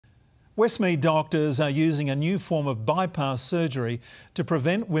Westmead doctors are using a new form of bypass surgery to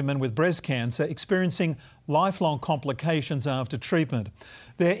prevent women with breast cancer experiencing lifelong complications after treatment.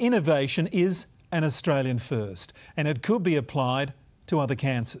 Their innovation is an Australian first, and it could be applied to other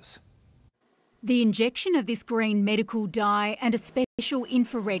cancers. The injection of this green medical dye and a special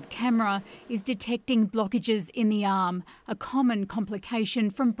infrared camera is detecting blockages in the arm, a common complication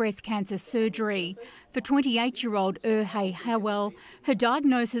from breast cancer surgery. For 28-year-old Howell, her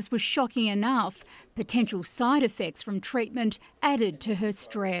diagnosis was shocking enough. Potential side effects from treatment added to her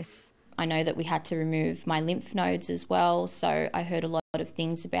stress. I know that we had to remove my lymph nodes as well, so I heard a lot of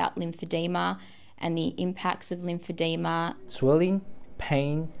things about lymphoedema and the impacts of lymphoedema. Swelling,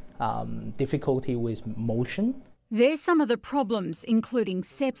 pain, difficulty with motion. There's some of the problems, including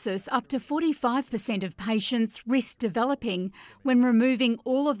sepsis. Up to 45% of patients risk developing when removing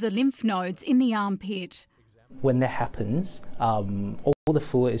all of the lymph nodes in the armpit. When that happens, all the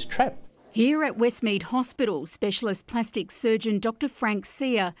fluid is trapped. Here at Westmead Hospital, specialist plastic surgeon Dr. Frank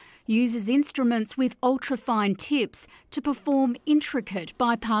Sear uses instruments with ultrafine tips to perform intricate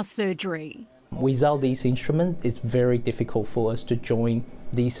bypass surgery. Without these instruments, it's very difficult for us to join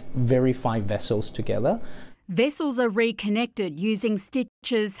these very fine vessels together. Vessels are reconnected using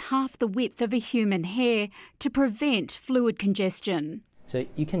stitches half the width of a human hair to prevent fluid congestion. So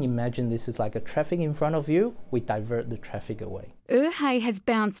you can imagine this is like a traffic in front of you. We divert the traffic away. Has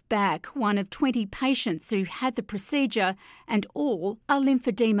bounced back, one of 20 patients who had the procedure, and all are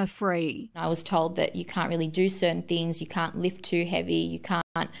lymphoedema free. I was told that you can't really do certain things, you can't lift too heavy, you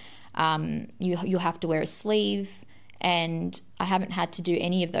can't, you'll have to wear a sleeve, and I haven't had to do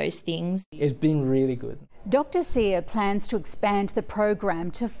any of those things. It's been really good. Dr. Sear plans to expand the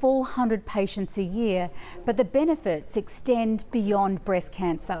program to 400 patients a year, but the benefits extend beyond breast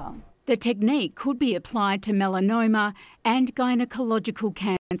cancer. The technique could be applied to melanoma and gynecological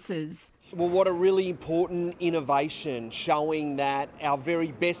cancers. Well, what a really important innovation, showing that our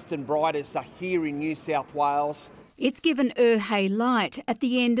very best and brightest are here in New South Wales. It's given light at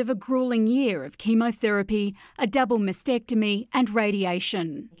the end of a gruelling year of chemotherapy, a double mastectomy and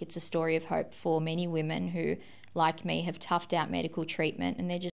radiation. It's a story of hope for many women who, like me, have toughed out medical treatment and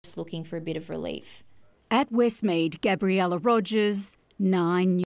they're just looking for a bit of relief. At Westmead, Gabriella Rogers, 9 News.